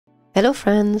Hello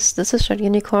friends, this is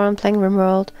RedUnicorn playing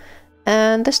Rimworld,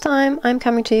 and this time I'm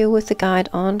coming to you with a guide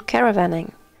on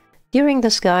caravanning. During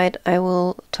this guide I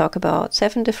will talk about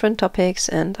 7 different topics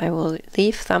and I will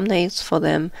leave thumbnails for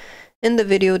them in the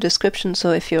video description,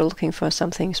 so if you're looking for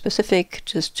something specific,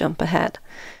 just jump ahead.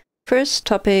 First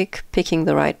topic, picking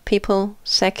the right people.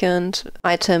 Second,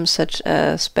 items such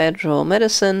as bedroll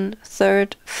medicine.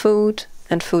 Third, food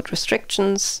and food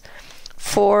restrictions.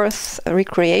 Fourth,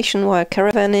 recreation while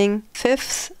caravanning.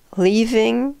 Fifth,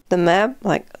 leaving the map,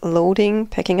 like loading,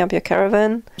 packing up your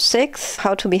caravan. Sixth,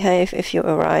 how to behave if you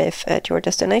arrive at your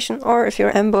destination or if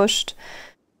you're ambushed.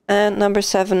 And number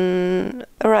 7,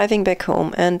 arriving back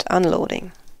home and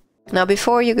unloading. Now,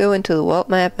 before you go into the world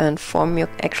map and form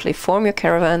your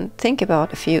caravan, think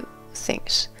about a few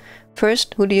things.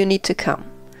 First, who do you need to come?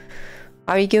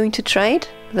 Are you going to trade?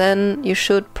 Then you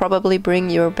should probably bring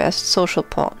your best social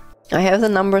pawn. I have the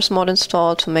numbers mod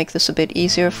installed to make this a bit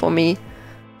easier for me.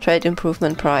 Trade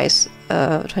improvement price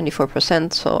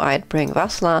 24%, so I'd bring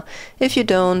Vasla. If you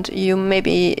don't,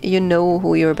 maybe you know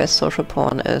who your best social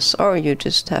pawn is, or you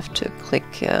just have to click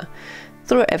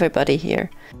through everybody here.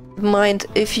 Mind,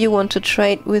 if you want to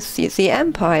trade with the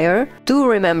Empire, do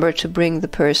remember to bring the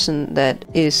person that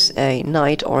is a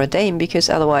knight or a dame, because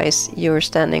otherwise you're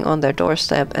standing on their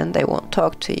doorstep and they won't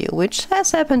talk to you, which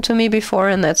has happened to me before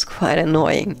and that's quite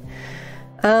annoying.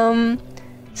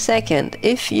 Second,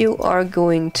 if you are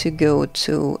going to go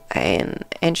to an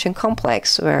ancient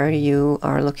complex where you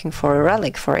are looking for a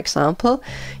relic, for example,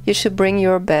 you should bring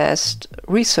your best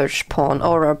research pawn,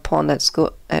 or a pawn that's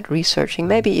good at researching,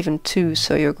 maybe even 2,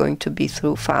 so you're going to be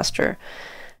through faster.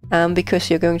 Because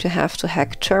you're going to have to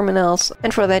hack terminals,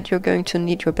 and for that you're going to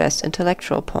need your best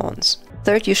intellectual pawns.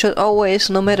 Third, you should always,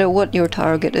 no matter what your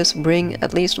target is, bring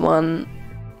at least 1,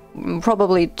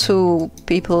 probably 2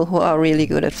 people who are really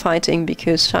good at fighting,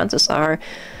 because chances are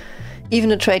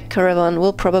even a trade caravan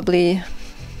will probably,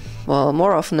 well,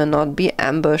 more often than not, be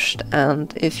ambushed,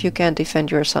 and if you can't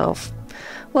defend yourself,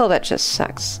 well, that just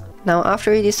sucks. Now,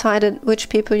 after you decided which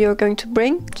people you're going to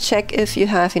bring, check if you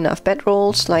have enough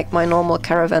bedrolls. Like my normal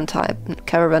caravan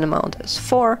amount is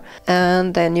 4,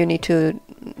 and then you need to,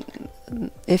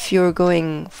 if you're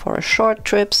going for short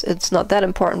trips, it's not that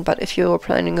important, but if you're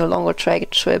planning a longer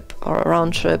trade trip or a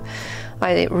round trip,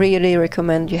 I really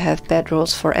recommend you have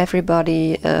bedrolls for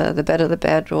everybody. The better the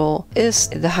bedroll is,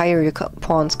 the higher your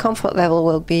pawn's comfort level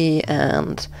will be,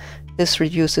 and this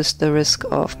reduces the risk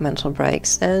of mental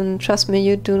breaks. And trust me,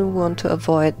 you do want to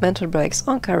avoid mental breaks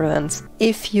on caravans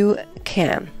if you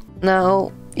can.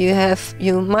 Now,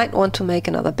 you might want to make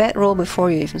another bedroll before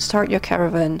you even start your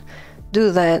caravan.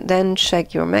 Do that, then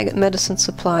check your medicine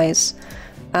supplies.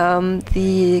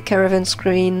 The caravan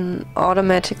screen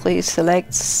automatically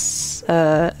selects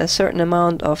a certain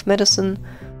amount of medicine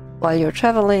while you're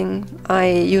traveling.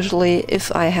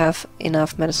 If I have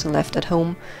enough medicine left at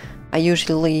home, I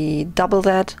usually double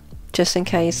that, just in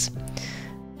case.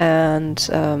 And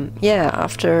yeah,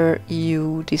 after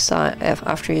you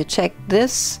check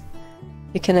this,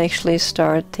 you can actually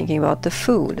start thinking about the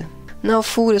food. Now,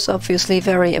 food is obviously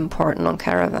very important on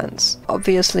caravans.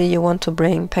 Obviously, you want to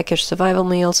bring packaged survival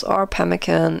meals or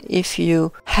pemmican if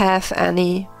you have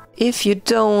any. If you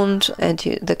don't, and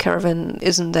the caravan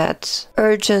isn't that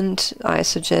urgent, I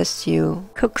suggest you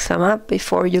cook some up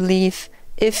before you leave.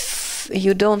 If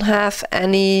you don't have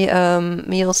any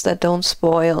meals that don't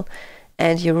spoil,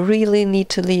 and you really need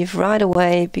to leave right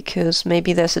away because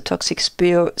maybe there's a toxic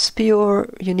spore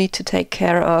you need to take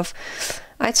care of,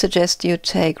 I'd suggest you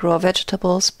take raw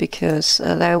vegetables, because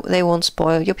they won't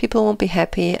spoil, your people won't be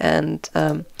happy, and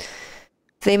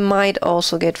they might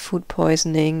also get food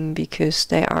poisoning because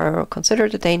they are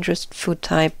considered a dangerous food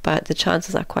type, but the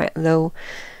chances are quite low.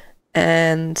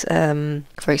 And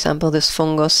for example, this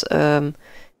fungus,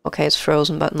 okay, it's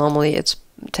frozen, but normally it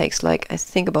takes like, I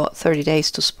think, about 30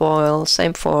 days to spoil.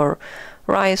 Same for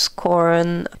rice,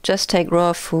 corn. Just take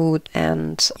raw food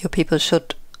and your people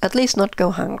should at least not go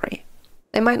hungry.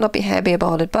 They might not be happy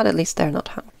about it, but at least they're not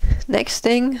hungry. Next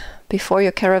thing, before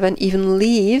your caravan even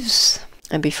leaves,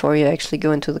 and before you actually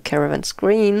go into the caravan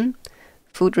screen,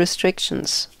 food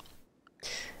restrictions.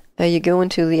 You go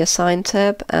into the Assign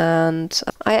tab, and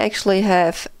I actually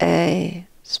have a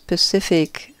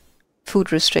specific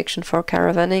food restriction for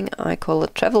caravanning. I call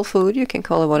it travel food, you can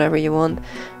call it whatever you want,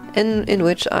 in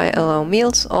which I allow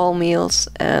meals, all meals,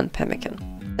 and pemmican.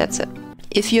 That's it.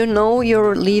 If you know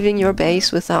you're leaving your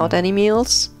base without any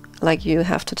meals, like you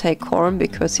have to take corn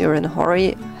because you're in a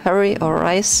hurry, or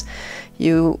rice,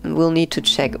 you will need to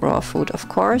check raw food, of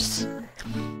course.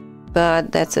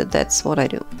 But that's it, that's what I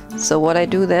do. So what I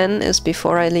do then is,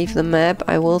 before I leave the map,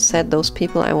 I will set those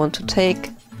people I want to take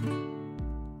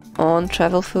on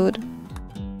travel food,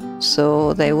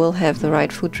 so they will have the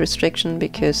right food restriction,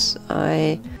 because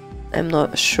I am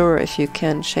not sure if you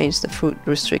can change the food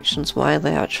restrictions while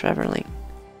they are traveling.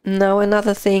 Now,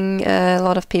 another thing a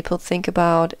lot of people think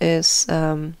about is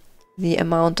the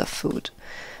amount of food.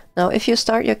 Now, if you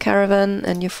start your caravan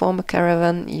and you form a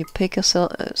caravan, you pick a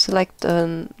select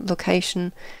a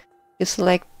location, you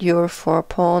select your 4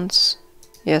 pawns.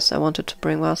 Yes, I wanted to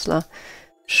bring Wasla.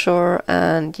 Sure,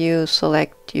 and you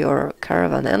select your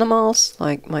caravan animals,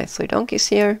 like my 3 donkeys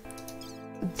here.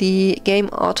 The game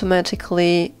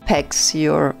automatically packs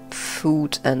your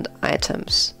food and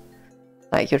items,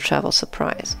 like your travel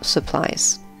supplies.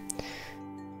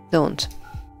 Don't.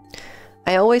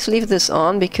 I always leave this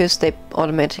on because they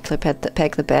automatically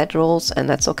pack the bedrolls, and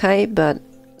that's okay, but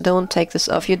don't take this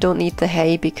off. You don't need the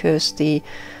hay because the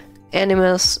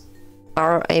animals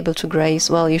are able to graze.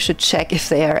 Well, you should check if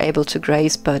they are able to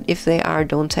graze, but if they are,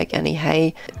 don't take any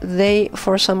hay. They,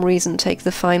 for some reason, take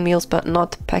the fine meals but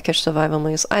not packaged survival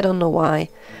meals. I don't know why.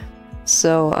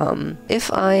 So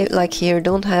if I, like here,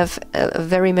 don't have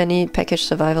very many packaged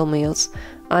survival meals,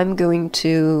 I'm going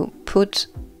to put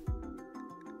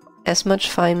as much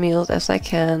fine meals as I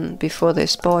can before they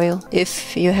spoil.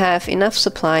 If you have enough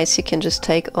supplies, you can just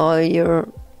take all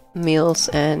your meals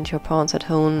and your pawns at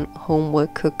home will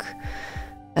cook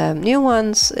new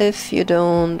ones. If you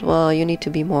don't, well, you need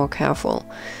to be more careful.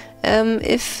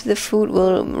 If the food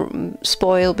will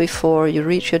spoil before you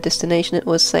reach your destination, it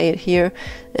will say it here.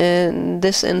 In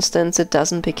this instance it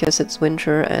doesn't, because it's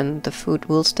winter and the food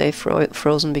will stay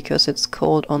frozen because it's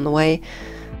cold on the way.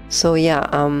 So yeah,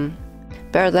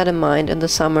 bear that in mind. In the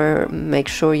summer, make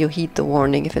sure you heed the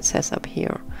warning if it says up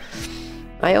here.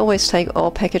 I always take all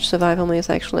packaged survival meals,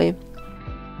 actually,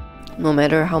 no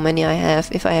matter how many I have.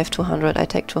 If I have 200, I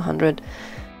take 200.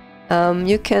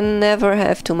 You can never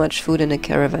have too much food in a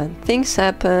caravan. Things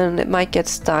happen, it might get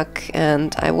stuck,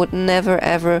 and I would never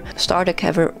ever start a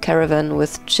caravan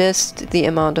with just the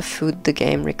amount of food the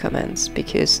game recommends,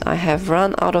 because I have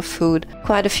run out of food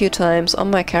quite a few times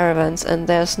on my caravans, and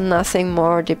there's nothing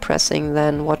more depressing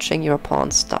than watching your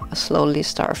pawns slowly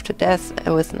starve to death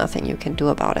with nothing you can do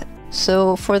about it.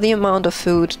 So for the amount of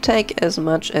food, take as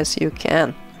much as you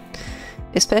can.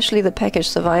 Especially the packaged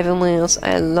survival meals,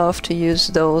 I love to use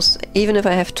those, even if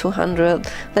I have 200.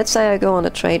 Let's say I go on a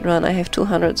trade run, I have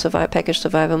 200 packaged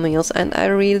survival meals, and I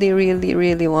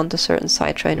really want a certain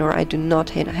side train, or I do not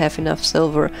have enough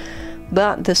silver.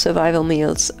 But the survival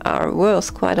meals are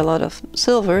worth quite a lot of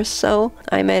silver, so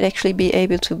I might actually be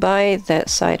able to buy that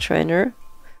side trainer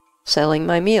selling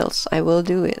my meals. I will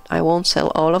do it. I won't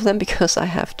sell all of them because I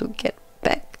have to get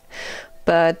back,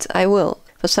 but I will.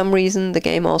 For some reason the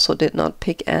game also did not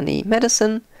pick any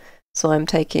medicine, so I'm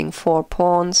taking 4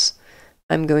 pawns.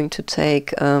 I'm going to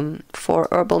take 4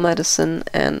 herbal medicine,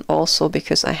 and also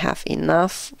because I have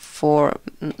enough for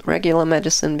regular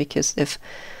medicine, because if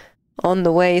on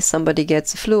the way somebody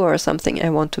gets a flu or something, I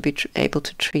want to be able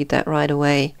to treat that right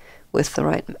away with the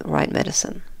right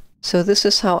medicine. So this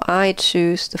is how I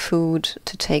choose the food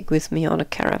to take with me on a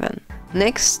caravan.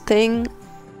 Next thing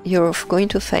you're going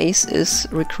to face is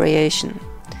recreation.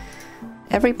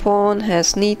 Every pawn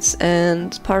has needs,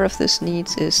 and part of this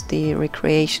needs is the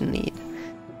recreation need.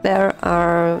 There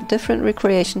are different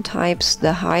recreation types.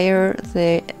 The higher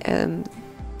the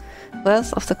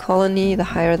wealth of the colony, the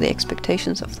higher the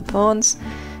expectations of the pawns,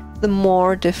 the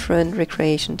more different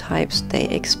recreation types they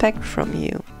expect from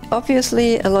you.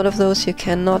 Obviously, a lot of those you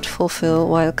cannot fulfill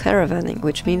while caravanning,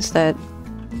 which means that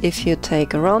if you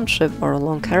take a round trip or a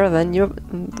long caravan, your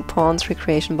pawn's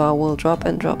recreation bar will drop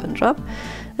and drop and drop,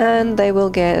 and they will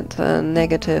get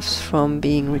negatives from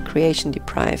being recreation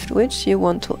deprived, which you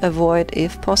want to avoid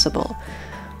if possible.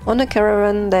 On a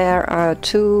caravan there are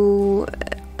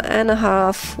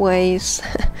 2.5 ways.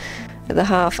 The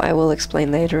half I will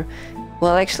explain later.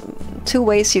 Well, actually 2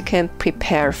 ways you can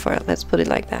prepare for it, let's put it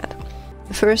like that.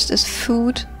 The first is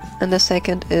food and the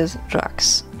second is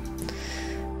drugs.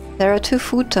 There are 2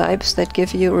 food types that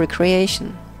give you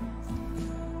recreation.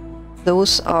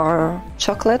 Those are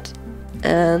chocolate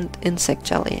and insect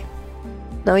jelly.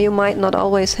 Now you might not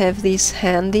always have these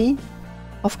handy,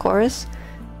 of course,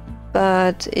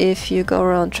 but if you go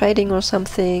around trading or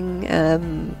something,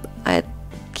 I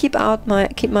keep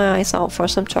my eyes out for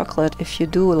some chocolate if you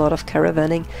do a lot of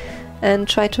caravanning, and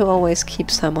try to always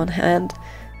keep some on hand,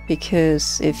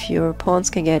 because if your pawns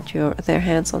can get their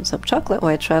hands on some chocolate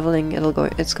while traveling,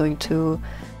 it's going to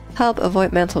help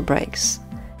avoid mental breaks.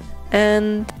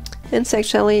 And Insect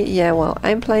jelly, yeah, well,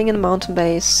 I'm playing in a mountain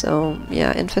base, so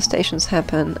yeah, infestations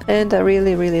happen, and I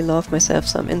really love myself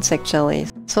some insect jelly.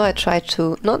 So I try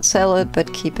to not sell it,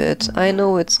 but keep it. I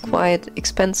know it's quite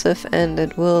expensive and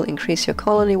it will increase your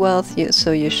colony wealth,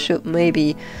 so you should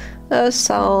maybe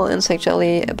sell insect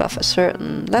jelly above a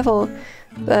certain level,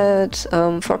 but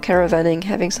for caravanning,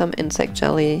 having some insect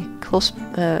jelly close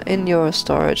in your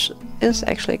storage is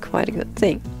actually quite a good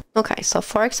thing. Okay, so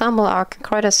for example, our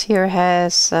Concordus here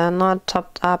has not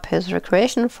topped up his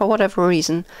recreation for whatever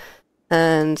reason,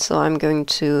 and so I'm going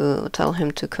to tell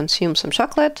him to consume some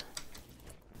chocolate.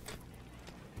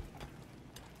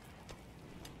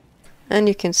 And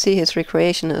you can see his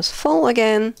recreation is full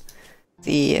again.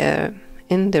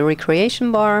 In the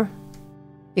recreation bar,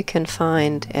 you can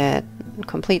find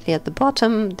completely at the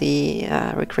bottom the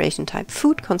recreation type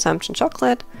food consumption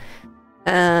chocolate.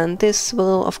 And this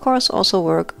will of course also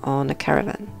work on a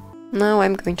caravan. Now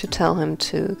I'm going to tell him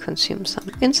to consume some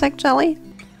insect jelly.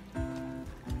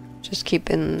 Just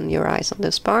keep your eyes on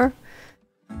this bar.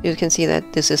 You can see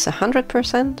that this is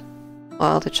 100%,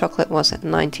 while the chocolate was at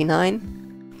 99%.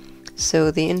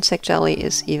 So the insect jelly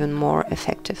is even more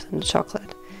effective than the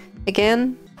chocolate.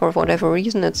 Again, for whatever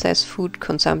reason it says food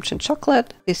consumption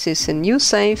chocolate. This is a new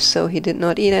save, so he did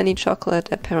not eat any chocolate.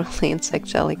 Apparently insect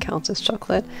jelly counts as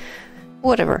chocolate.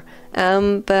 Whatever.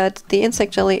 But the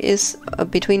insect jelly is,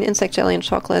 between insect jelly and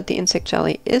chocolate, the insect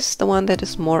jelly is the one that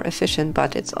is more efficient,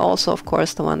 but it's also of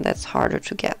course the one that's harder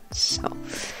to get. So,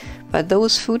 but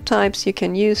those food types you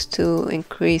can use to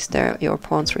increase your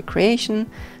pawn's recreation.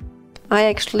 I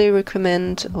actually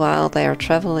recommend, while they are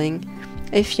traveling,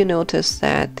 if you notice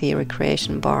that the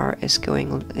recreation bar is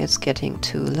getting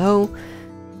too low,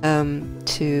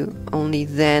 to only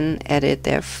then edit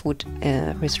their food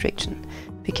restriction.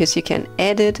 Because you can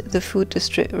edit the food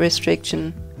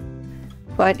restriction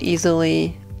quite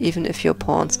easily, even if your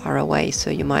pawns are away. So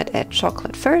you might add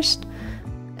chocolate first,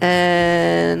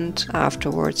 and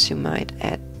afterwards you might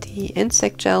add the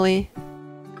insect jelly,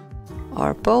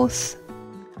 or both,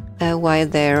 while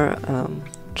they're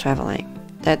traveling.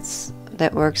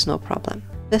 That works no problem.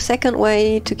 The second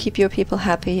way to keep your people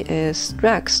happy is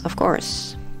drugs, of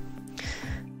course.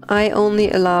 I only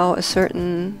allow a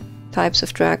certain types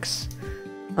of drugs.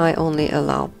 I only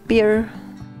allow beer,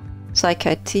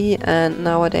 psychite tea, and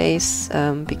nowadays,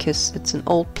 because it's an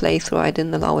old playthrough, I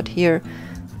didn't allow it here,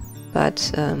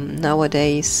 but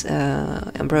nowadays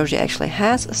Ambrosia actually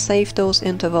has a safe dose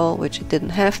interval, which it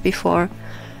didn't have before.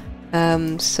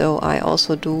 So I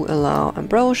also do allow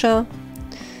ambrosia.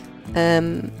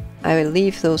 I will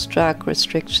leave those drug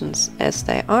restrictions as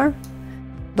they are,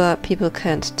 but people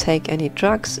can't take any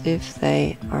drugs if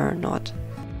they are not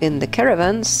in the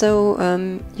caravan, so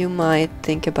you might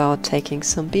think about taking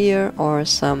some beer or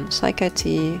some psychite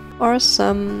tea or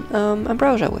some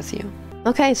ambrosia with you.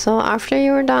 Okay, so after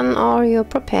you're done all your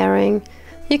preparing,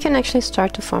 you can actually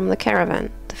start to form the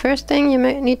caravan. The first thing you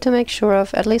need to make sure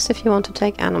of, at least if you want to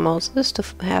take animals, is to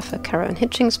have a caravan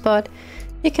hitching spot.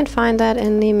 You can find that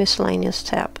in the miscellaneous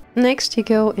tab. Next you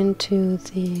go into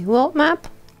the world map,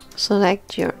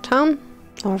 select your town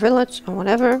or village or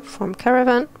whatever, form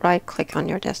caravan, right click on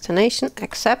your destination,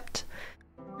 accept,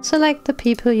 select the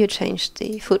people you changed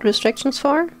the food restrictions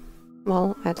for,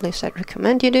 well at least I'd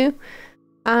recommend you do,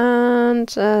 and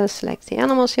select the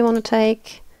animals you want to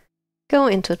take, go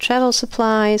into travel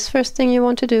supplies. First thing you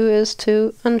want to do is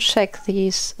to uncheck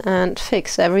these and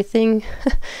fix everything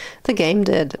the game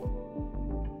did.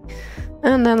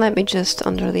 And then let me just,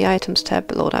 under the items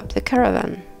tab, load up the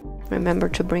caravan. Remember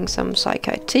to bring some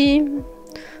psychite tea.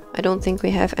 I don't think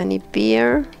we have any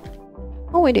beer.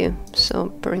 Oh, we do. So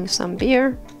bring some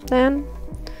beer then.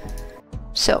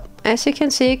 So, as you can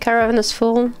see, caravan is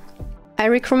full. I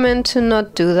recommend to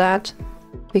not do that,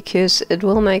 because it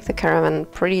will make the caravan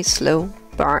pretty slow.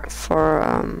 But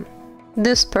for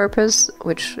this purpose,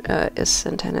 which is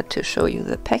intended to show you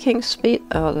the packing speed,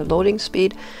 the loading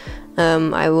speed,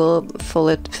 I will fill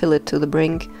it to the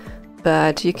brink.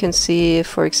 But you can see,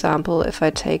 for example, if I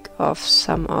take off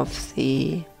some of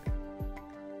the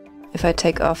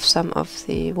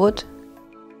wood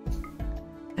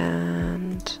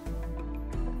and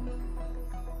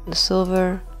the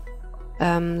silver,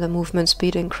 the movement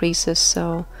speed increases.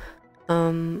 So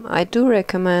I do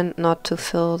recommend not to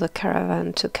fill the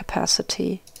caravan to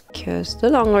capacity, because the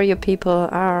longer your people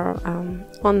are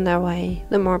on their way,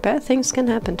 the more bad things can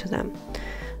happen to them.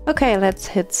 Okay, let's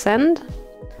hit send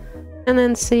and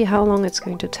then see how long it's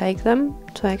going to take them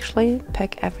to actually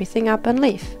pack everything up and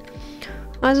leave.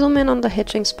 I zoom in on the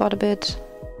hitching spot a bit.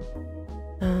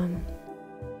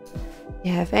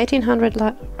 You have 1800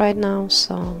 right now,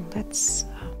 so let's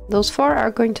those 4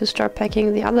 are going to start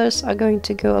packing, the others are going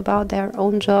to go about their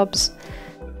own jobs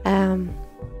and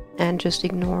just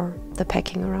ignore the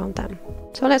packing around them.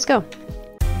 So let's go.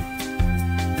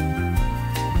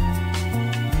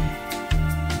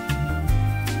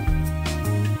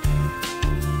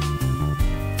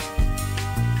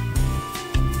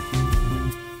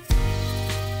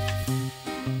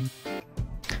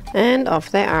 And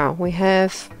off they are. We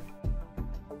have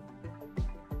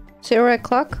 0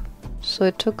 o'clock, so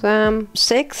it took them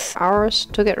 6 hours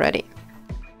to get ready.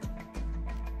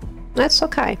 That's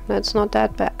okay, that's not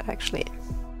that bad actually.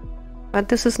 But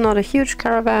this is not a huge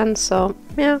caravan, so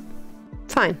yeah,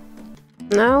 fine.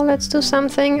 Now let's do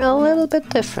something a little bit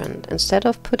different. Instead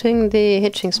of putting the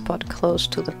hitching spot close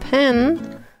to the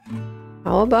pen,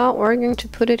 how about we're going to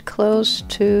put it close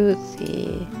to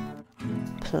the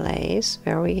place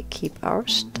where we keep our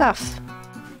stuff.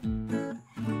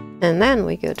 And then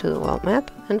we go to the world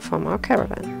map and form our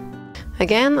caravan.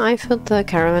 Again, I filled the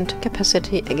caravan to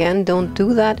capacity. Again, don't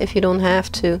do that if you don't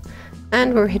have to.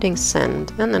 And we're hitting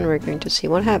send, and then we're going to see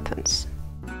what happens.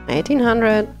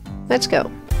 1800, let's go.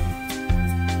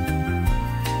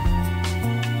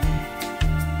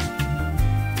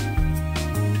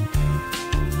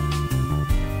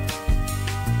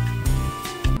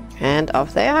 And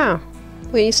off they are.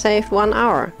 We saved 1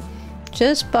 hour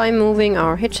just by moving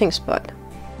our hitching spot.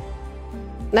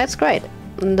 That's great.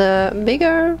 The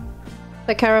bigger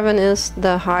the caravan is,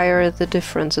 the higher the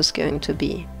difference is going to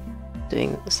be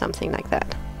doing something like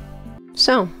that.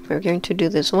 So we're going to do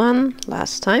this one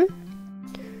last time.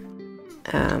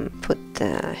 Put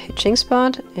the hitching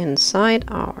spot inside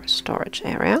our storage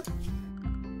area.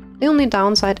 The only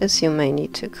downside is you may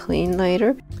need to clean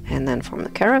later. And then from the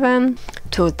caravan,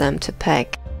 told them to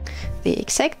pack the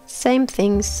exact same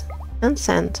things and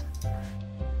send.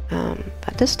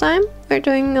 But this time we're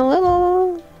doing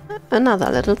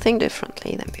another little thing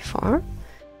differently than before.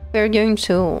 We're going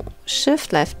to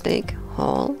shift left click,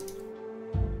 haul,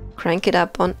 crank it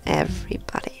up on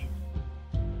everybody.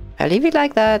 I leave it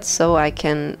like that so I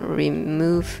can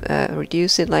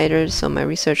reduce it later, so my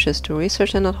researchers do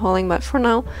research and not hauling, but for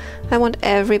now I want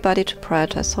everybody to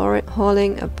prioritize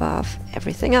hauling above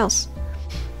everything else.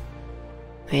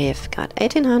 We've got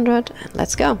 1800 and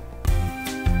let's go.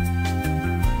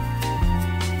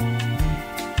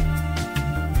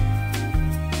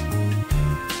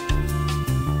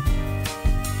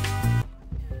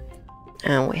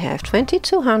 And we have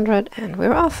 2200 and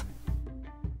we're off.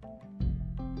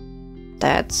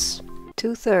 That's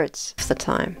 2/3 of the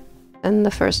time than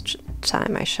the first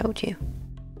time I showed you.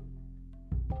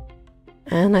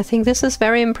 And I think this is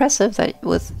very impressive that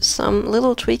with some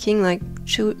little tweaking like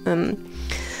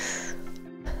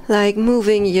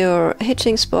moving your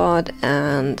hitching spot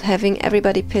and having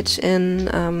everybody pitch in,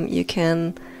 you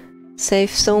can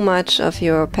save so much of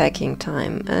your packing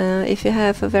time. If you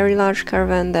have a very large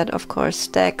caravan, that of course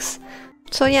stacks.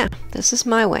 So yeah, this is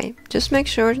my way. Just make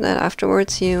sure that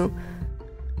afterwards you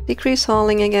decrease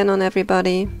hauling again on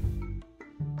everybody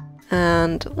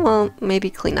and, well, maybe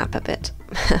clean up a bit.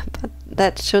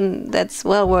 But that's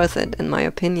well worth it in my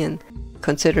opinion,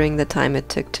 considering the time it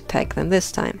took to pack them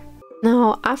this time.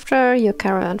 Now, after your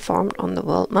caravan formed on the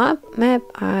world map,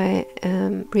 I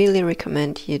really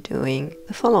recommend you doing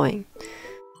the following.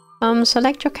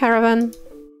 Select your caravan,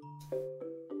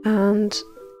 and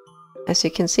as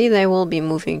you can see, they will be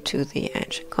moving to the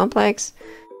ancient complex,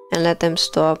 and let them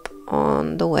stop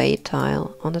on the wait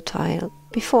tile, on the tile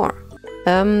before.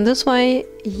 This way,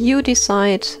 you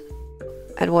decide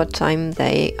at what time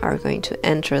they are going to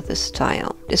enter this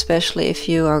tile, especially if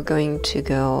you are going to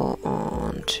go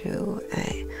on to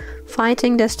a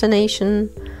fighting destination.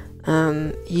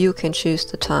 You can choose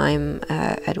the time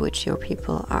at which your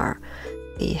people are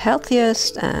the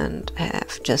healthiest and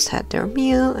have just had their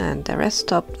meal and the rest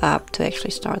stopped up to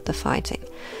actually start the fighting.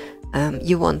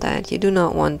 You want that. You do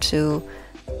not want to,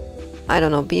 I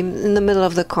don't know, be in the middle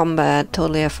of the combat,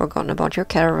 totally have forgotten about your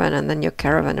caravan, and then your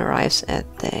caravan arrives at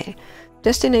the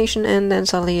destination and then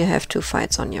suddenly you have 2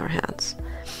 fights on your hands.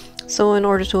 So in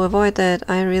order to avoid that,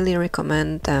 I really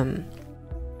recommend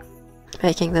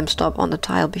making them stop on the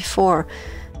tile before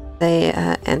they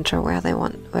enter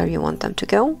where you want them to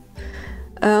go.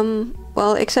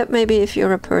 Well, except maybe if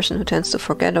you're a person who tends to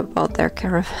forget about their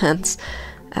caravans,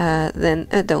 then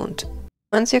don't.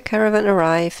 Once your caravan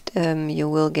arrived, you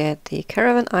will get the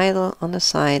caravan idle on the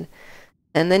side.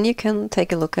 And then you can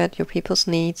take a look at your people's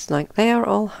needs, like they are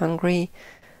all hungry,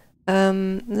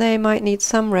 they might need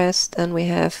some rest, and we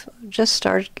have just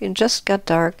got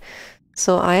dark,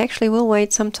 so I actually will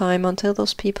wait some time until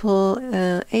those people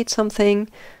ate something,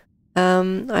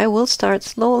 I will start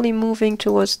slowly moving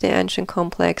towards the ancient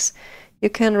complex. You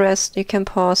can rest, you can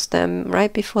pause them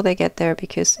right before they get there,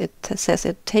 because it says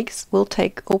it will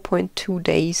take 0.2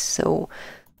 days. So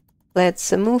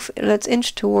let's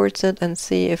inch towards it and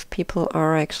see if people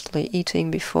are actually eating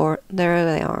before. There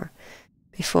they are,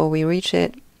 before we reach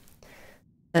it.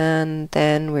 And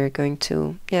then we're going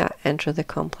to, enter the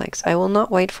complex. I will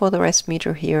not wait for the rest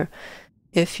meter here.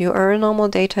 If you are a normal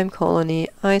daytime colony,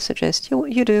 I suggest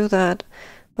you do that,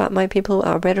 but my people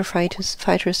are better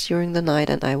fighters during the night,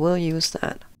 and I will use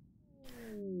that.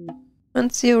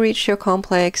 Once you reach your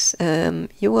complex,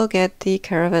 you will get the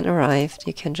caravan arrived.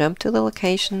 You can jump to the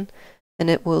location and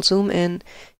it will zoom in.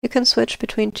 You can switch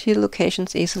between 2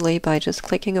 locations easily by just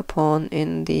clicking a pawn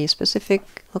in the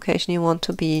specific location you want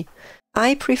to be.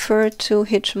 I prefer to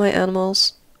hitch my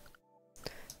animals.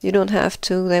 You don't have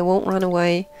to, they won't run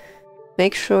away.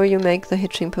 Make sure you make the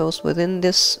hitching post within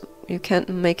this. You can't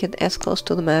make it as close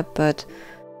to the map, but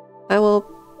I will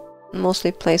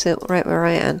mostly place it right where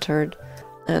I entered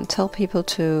and tell people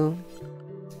to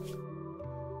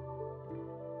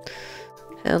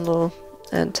handle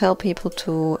and tell people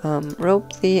to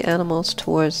rope the animals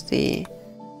towards the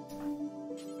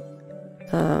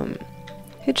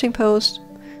hitching post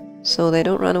so they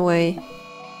don't run away.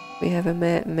 We have a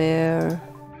mare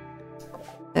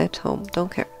at home,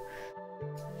 don't care.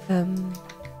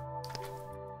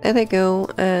 There they go,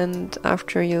 and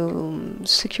after you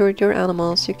secured your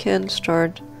animals, you can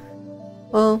start,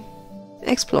 well,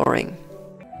 exploring.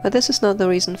 But this is not the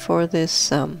reason for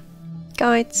this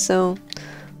guide, so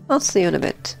I'll see you in a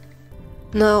bit.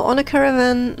 Now, on a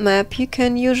caravan map, you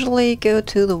can usually go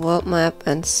to the world map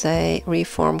and say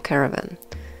reform caravan.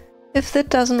 If that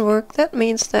doesn't work, that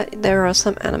means that there are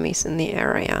some enemies in the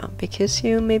area, because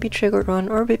you maybe triggered one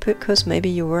or because maybe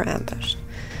you were ambushed.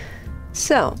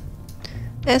 So,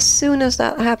 as soon as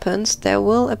that happens, there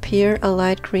will appear a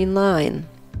light green line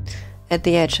at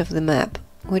the edge of the map,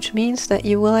 which means that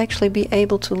you will actually be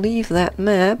able to leave that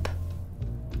map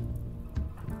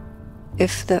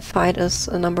if the fight is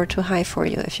a number too high for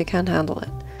you, if you can't handle it.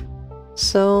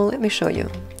 So let me show you.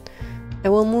 I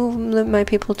will move my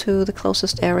people to the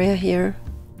closest area here.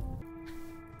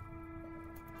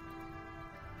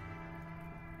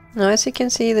 Now, as you can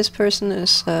see, this person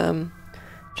is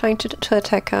trying to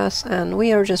attack us, and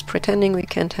we are just pretending we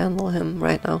can't handle him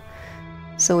right now.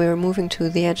 So we are moving to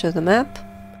the edge of the map,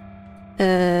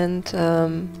 and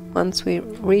once we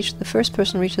reach, the first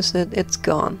person reaches it, it's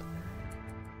gone.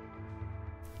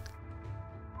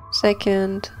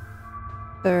 Second,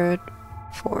 third,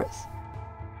 fourth.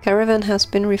 Caravan has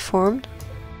been reformed,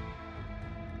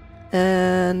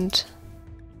 and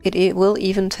it will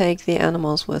even take the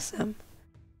animals with them.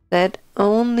 That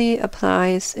only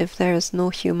applies if there is no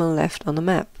human left on the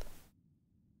map.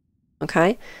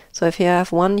 Okay? So if you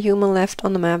have one human left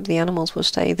on the map, the animals will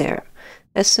stay there.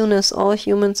 As soon as all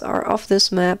humans are off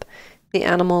this map, the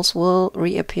animals will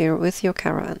reappear with your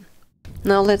caravan.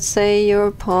 Now let's say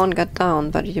your pawn got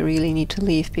down, but you really need to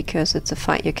leave because it's a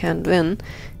fight you can't win.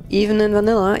 Even in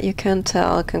vanilla, you can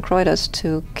tell Concroidas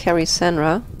to carry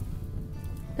Senra,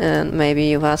 and maybe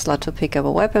you Vasla to pick up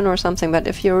a weapon or something, but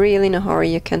if you're really in a hurry,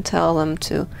 you can tell them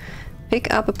to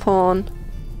pick up a pawn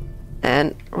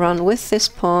and run with this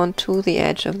pawn to the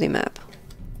edge of the map.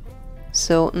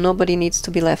 So nobody needs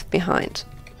to be left behind.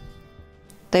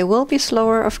 They will be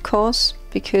slower, of course,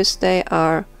 because they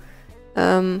are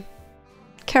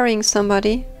carrying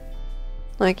somebody.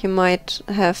 Like, you might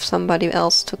have somebody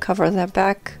else to cover their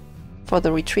back for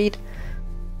the retreat.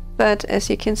 But as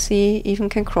you can see, even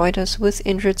Concroidas with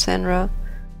injured Senra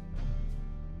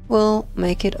will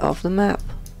make it off the map.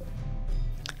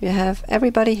 You have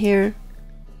everybody here,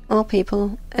 all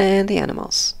people and the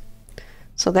animals.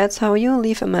 So that's how you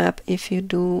leave a map if you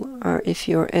do, or if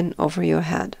you're in over your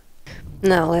head.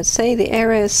 Now let's say the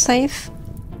area is safe,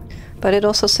 but it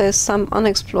also says some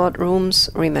unexplored rooms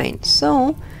remain.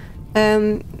 So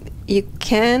you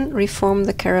can reform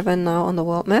the caravan now on the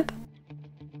world map.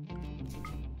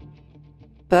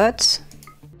 But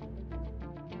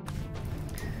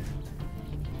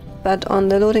on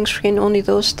the loading screen, only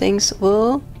those things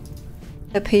will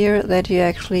appear that you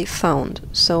actually found.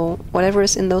 So whatever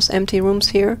is in those empty rooms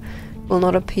here will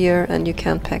not appear, and you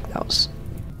can't pack those.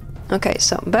 Okay,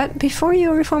 so, but before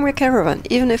you reform your caravan,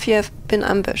 even if you have been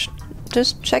ambushed,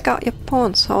 just check out your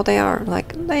pawns, how they are.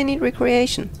 Like, they need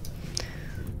recreation.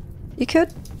 You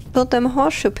could build them a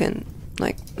horseshoe pin,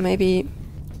 like maybe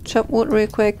chop wood real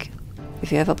quick,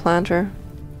 if you have a planter.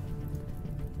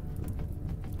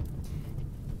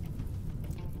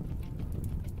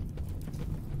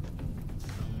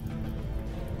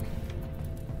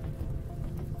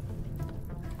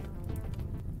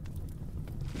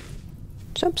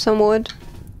 chop some wood.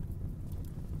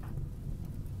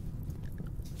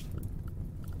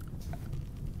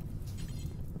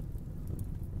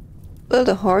 Build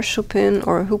a horseshoe pin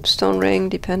or a hoopstone ring,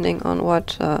 depending on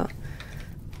what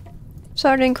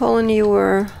sardine colony you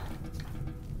were.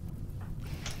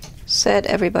 Set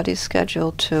everybody's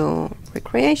schedule to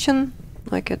recreation,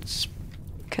 like you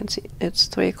can see it's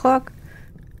 3 o'clock.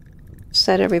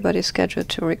 Set everybody's schedule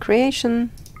to recreation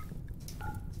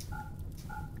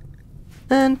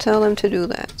and tell them to do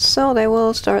that. So they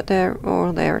will start there,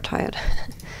 or they are tired.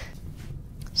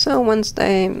 So once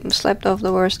they slept off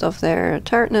the worst of their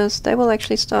tiredness, they will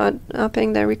actually start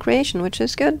upping their recreation, which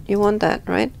is good. You want that,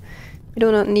 right? You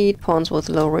do not need pawns with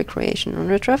low recreation when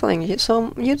you're traveling.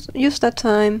 So use that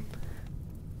time.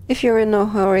 If you're in no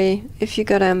hurry, if you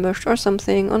got ambushed or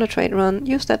something on a trade run,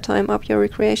 use that time up your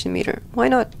recreation meter. Why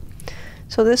not?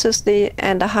 So this is the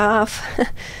and a half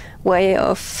way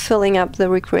of filling up the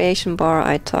recreation bar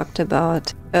I talked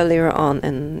about earlier on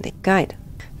in the guide.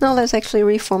 Now let's actually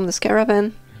reform this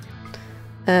caravan,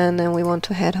 and then we want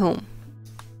to head home.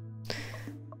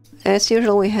 As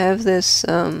usual, we have this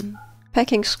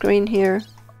packing screen here.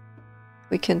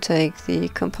 We can take the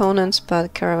components, but the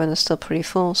caravan is still pretty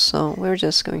full, so we're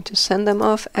just going to send them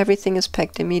off. Everything is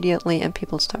packed immediately and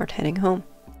people start heading home.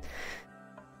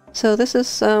 So this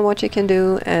is what you can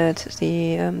do at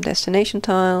the destination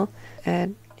tile,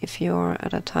 and if you're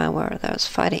at a tile where there's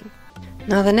fighting.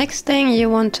 Now the next thing you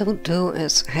want to do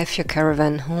is have your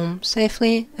caravan home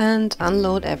safely and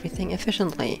unload everything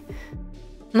efficiently.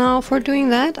 Now for doing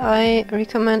that, I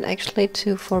recommend actually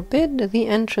to forbid the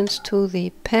entrance to the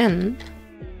pen,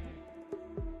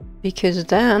 because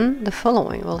then the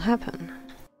following will happen.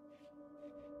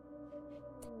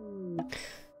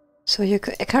 So your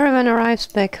caravan arrives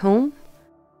back home,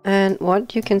 and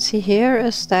what you can see here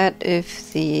is that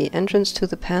if the entrance to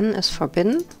the pen is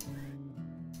forbidden,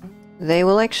 they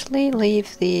will actually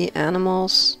leave the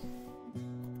animals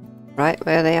right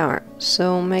where they are.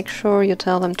 So make sure you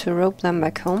tell them to rope them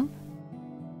back home.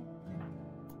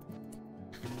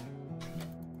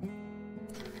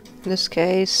 In this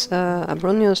case,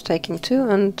 Abrunio is taking 2,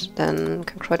 and then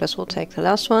Concroides will take the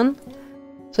last one.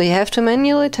 So you have to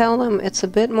manually tell them. It's a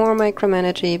bit more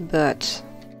micromanagey, but...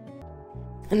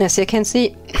 And as you can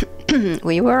see,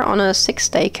 we were on a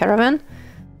 6-day caravan,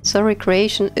 so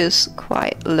recreation is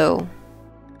quite low.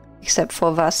 Except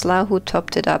for Vasla, who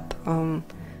topped it up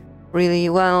really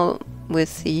well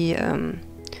with the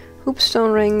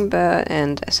hoopstone ring,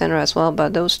 and Senra as well,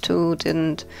 but those two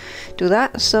didn't do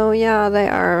that, so yeah, they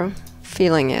are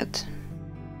feeling it.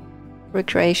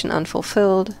 Recreation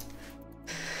unfulfilled.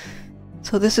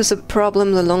 So this is a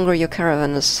problem the longer your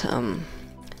caravan is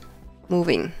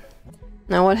moving.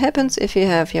 Now what happens if you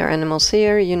have your animals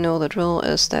here? You know the drill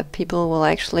is that people will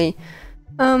actually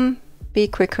be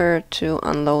quicker to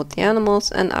unload the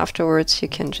animals, and afterwards you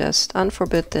can just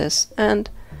unforbid this and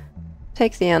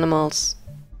take the animals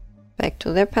back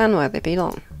to their pen where they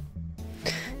belong.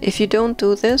 If you don't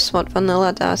do this, what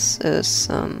Vanilla does is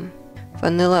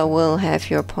Vanilla will have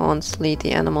your pawns lead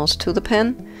the animals to the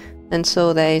pen, and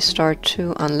so they start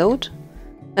to unload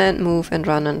and move and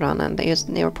run,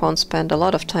 and your pawns spend a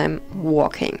lot of time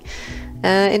walking.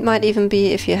 It might even be,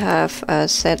 if you have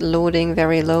set loading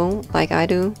very low, like I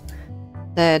do,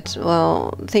 that,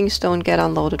 well, things don't get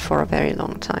unloaded for a very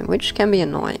long time, which can be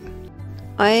annoying.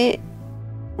 I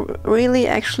really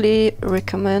actually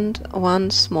recommend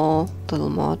one small little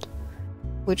mod,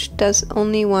 which does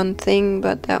only one thing,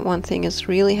 but that one thing is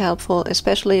really helpful,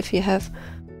 especially if you have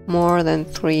more than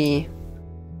 3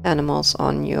 animals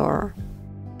on your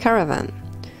caravan.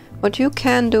 What you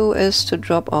can do is to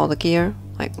drop all the gear,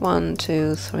 like 1,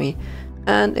 2, 3,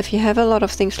 and if you have a lot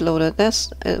of things loaded,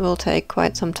 it will take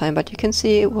quite some time, but you can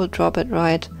see it will drop it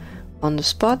right on the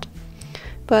spot.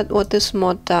 But what this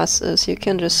mod does is you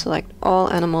can just select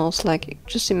all animals, like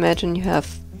just imagine you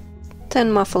have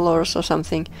 10 muffalors or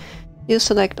something. You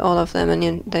select all of them,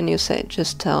 and then you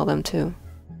just tell them to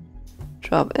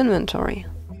drop inventory.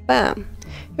 Bam!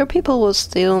 Your people will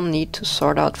still need to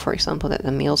sort out, for example, that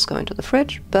the meals go into the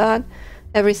fridge, but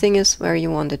everything is where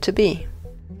you want it to be.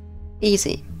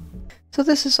 Easy. So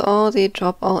this is all the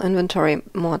drop all inventory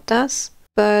mod does,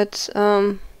 but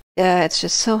yeah, it's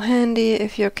just so handy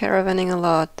if you're caravanning a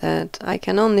lot that I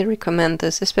can only recommend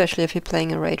this, especially if you're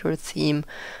playing a Raider theme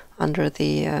under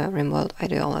the Rimworld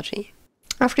ideology.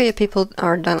 After your people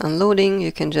are done unloading,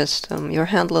 you can just, your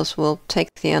handlers will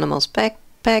take the animals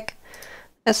back,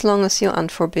 as long as you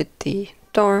unforbid the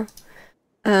door.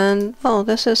 And, well,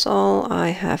 this is all I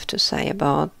have to say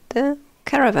about the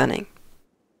caravanning.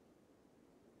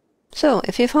 So,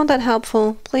 if you found that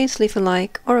helpful, please leave a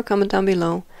like or a comment down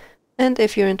below, And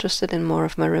if you're interested in more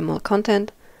of my Rimworld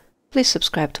content, please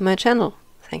subscribe to my channel.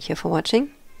 Thank you for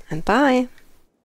watching, and bye!